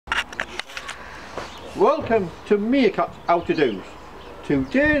Welcome to Meerkats How To Do's.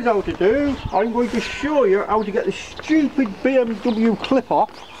 Today's how to do, I'm going to show you how to get the stupid BMW clip off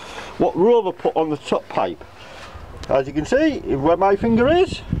what Rover put on the top pipe. As you can see, where my finger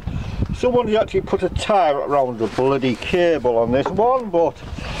is, someone actually put a tire around the bloody cable on this one, but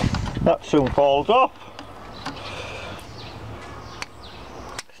that soon falls off.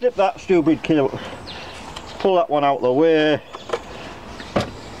 Snip that stupid cable, pull that one out of the way.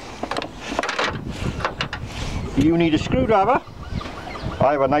 You need a screwdriver.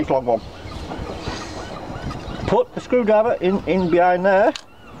 I have a nice long one. Put the screwdriver in behind there,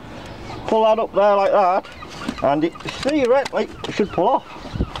 pull that up there like that, and it theoretically should pull off.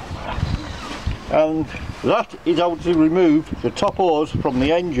 And that is how to remove the top hose from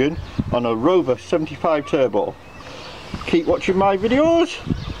the engine on a Rover 75 turbo. Keep watching my videos,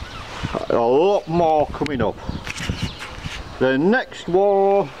 a lot more coming up. The next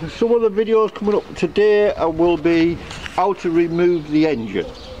one, some of the videos coming up today will be how to remove the engine.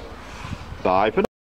 Bye for now.